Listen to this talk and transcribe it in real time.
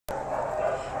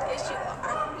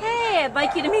I'd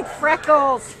like you to meet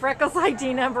Freckles. Freckles'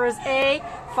 ID number is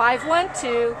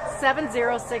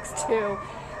A5127062.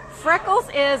 Freckles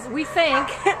is, we think,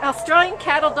 an Australian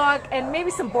cattle dog and maybe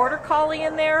some border collie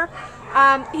in there.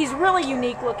 He's really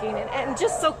unique looking and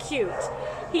just so cute.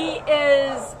 He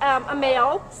is a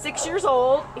male, 6 years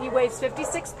old. He weighs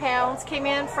 56 pounds, came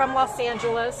in from Los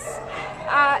Angeles.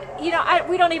 We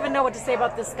don't even know what to say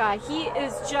about this guy. He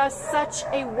is just such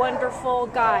a wonderful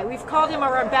guy. We've called him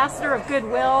our ambassador of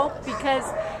goodwill because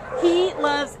he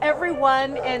loves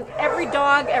everyone and every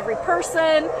dog, every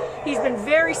person. He's been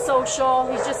very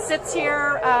social. He just sits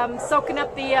here soaking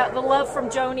up the love from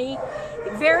Joni.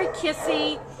 Very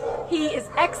kissy. He is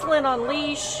excellent on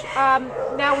leash.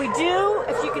 Now we do,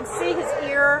 if you can see, his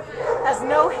ear has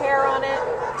no hair on it,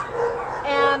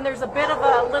 and there's a bit of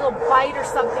a little bite or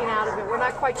something out of it. We're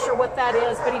not quite sure what that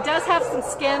is, but he does have some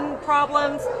skin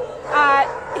problems.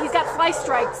 He's got fly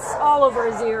strikes all over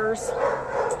his ears.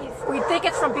 We think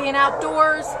it's from being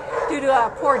outdoors due to a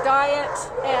poor diet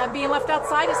and being left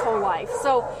outside his whole life.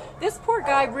 So this poor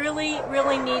guy really,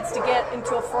 really needs to get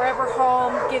into a forever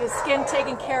home, get his skin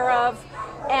taken care of,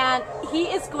 and he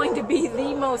is going to be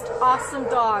the most awesome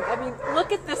dog. I mean,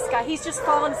 look at this guy. He's just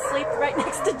fallen asleep right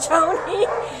next to Joni.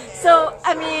 So,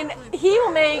 I mean, he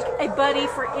will make a buddy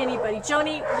for anybody.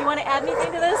 Joni, you want to add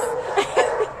anything to this?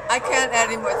 I can't add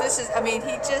any more. This is, I mean,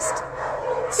 he just...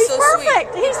 He's so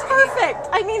perfect. Sweet. He's perfect.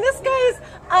 I mean, this guy is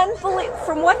unbelievable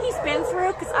from what he's been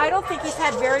through, because I don't think he's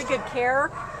had very good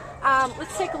care.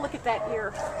 Let's take a look at that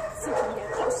ear. See if we can get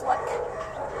a close look.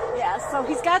 Yeah, so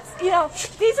he's got,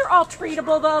 these are all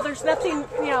treatable though. There's nothing,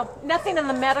 nothing in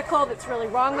the medical that's really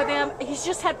wrong with him. He's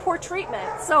just had poor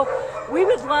treatment. So we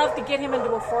would love to get him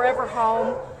into a forever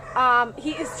home.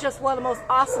 He is just one of the most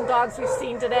awesome dogs we've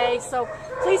seen today. So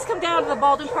please come down to the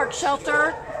Baldwin Park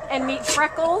shelter and meet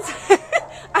Freckles.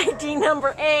 ID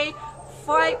number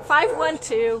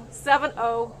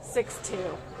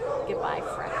A5127062. Goodbye,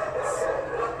 Freckles.